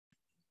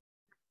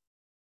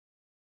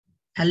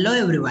Hello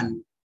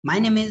everyone, my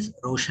name is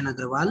Roshan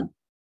Agrawal.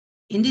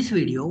 In this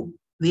video,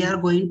 we are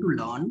going to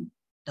learn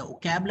the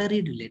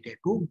vocabulary related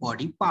to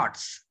body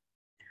parts.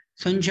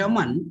 So in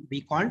German,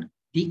 we called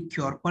the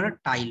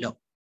Körperteile.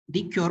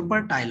 The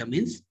Körperteile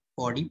means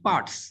body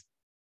parts.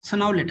 So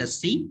now let us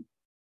see.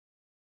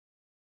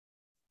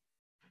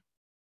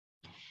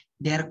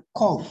 Their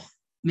Kopf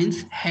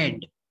means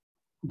head.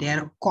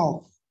 Their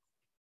Kopf.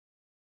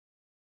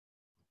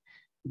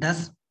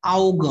 Das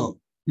Auge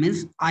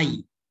means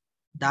eye.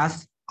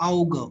 Das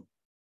Auge.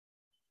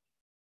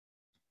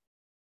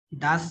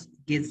 Das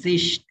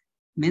Gesicht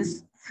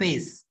means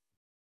face.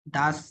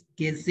 Das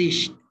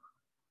Gesicht.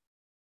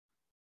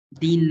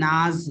 Die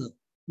Nase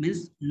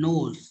means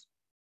nose.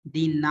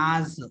 Die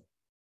Nase.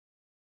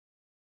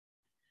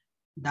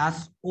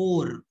 Das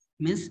Ohr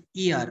means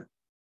ear.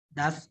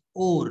 Das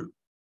Ohr.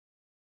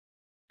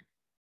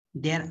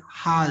 Der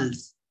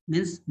Hals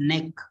means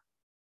neck.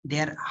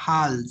 Der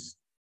Hals.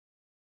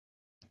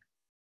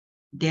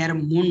 Der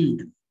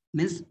Mund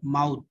means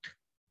mouth.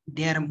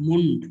 Der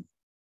Mund.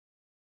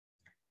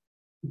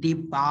 Die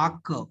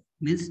Backe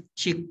means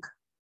cheek.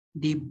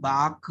 Die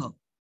Backe.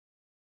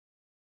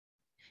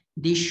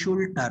 Die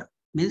Schulter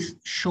means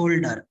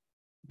shoulder.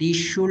 Die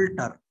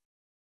Schulter.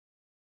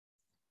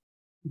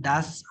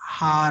 Das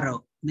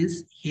Haar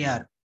means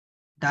hair.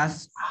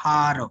 Das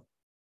Haar.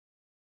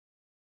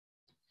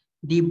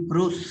 Die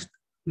Brust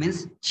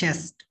means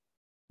chest.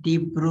 Die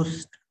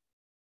Brust.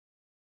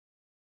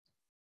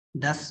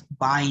 Das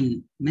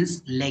Bein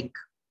means leg.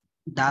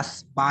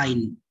 Das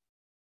Bein.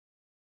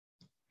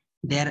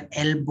 Der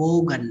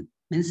Ellbogen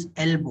means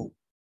elbow.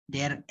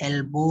 Der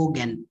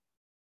Ellbogen.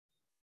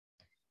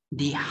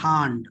 Die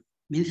Hand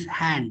means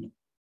hand.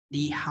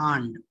 Die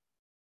Hand.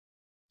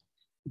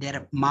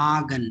 Der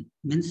Magen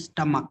means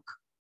stomach.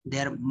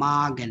 Der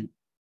Magen.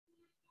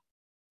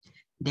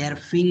 Der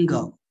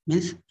Finger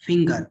means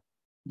finger.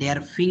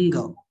 Der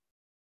Finger.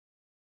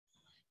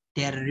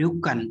 Der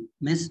Rücken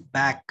means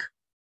back.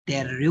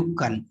 Der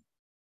Rücken.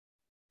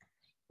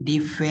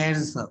 Die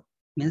Ferse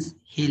means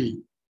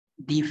heel.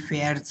 Die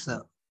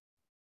Ferse.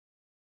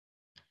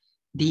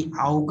 Die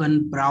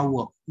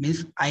Augenbraue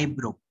means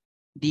eyebrow.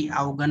 Die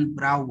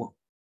Augenbraue.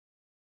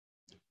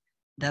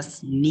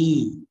 Das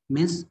Knie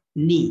means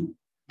knee.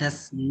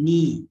 Das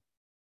Knie.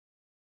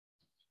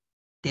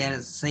 Der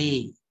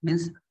Zeh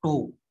means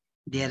toe.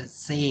 Der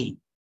Zeh.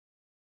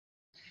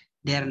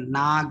 Der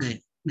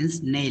Nagel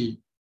means nail.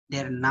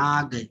 Der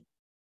Nagel.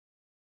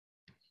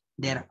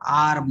 Der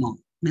Arm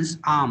means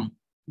arm.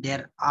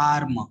 Der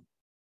Arm.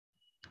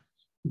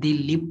 Die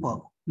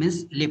Lippe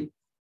means lip.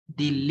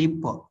 Die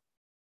Lippe.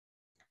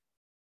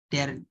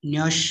 Der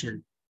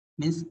Knöchel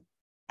means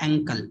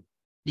ankle.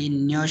 Die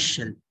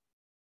Knöchel.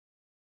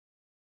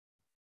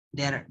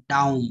 Der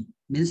Daumen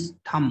means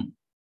thumb.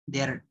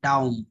 Der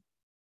Daumen.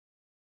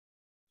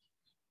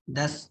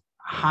 Das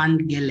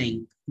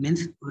Handgelenk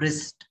means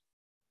wrist.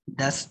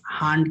 Das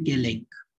Handgelenk.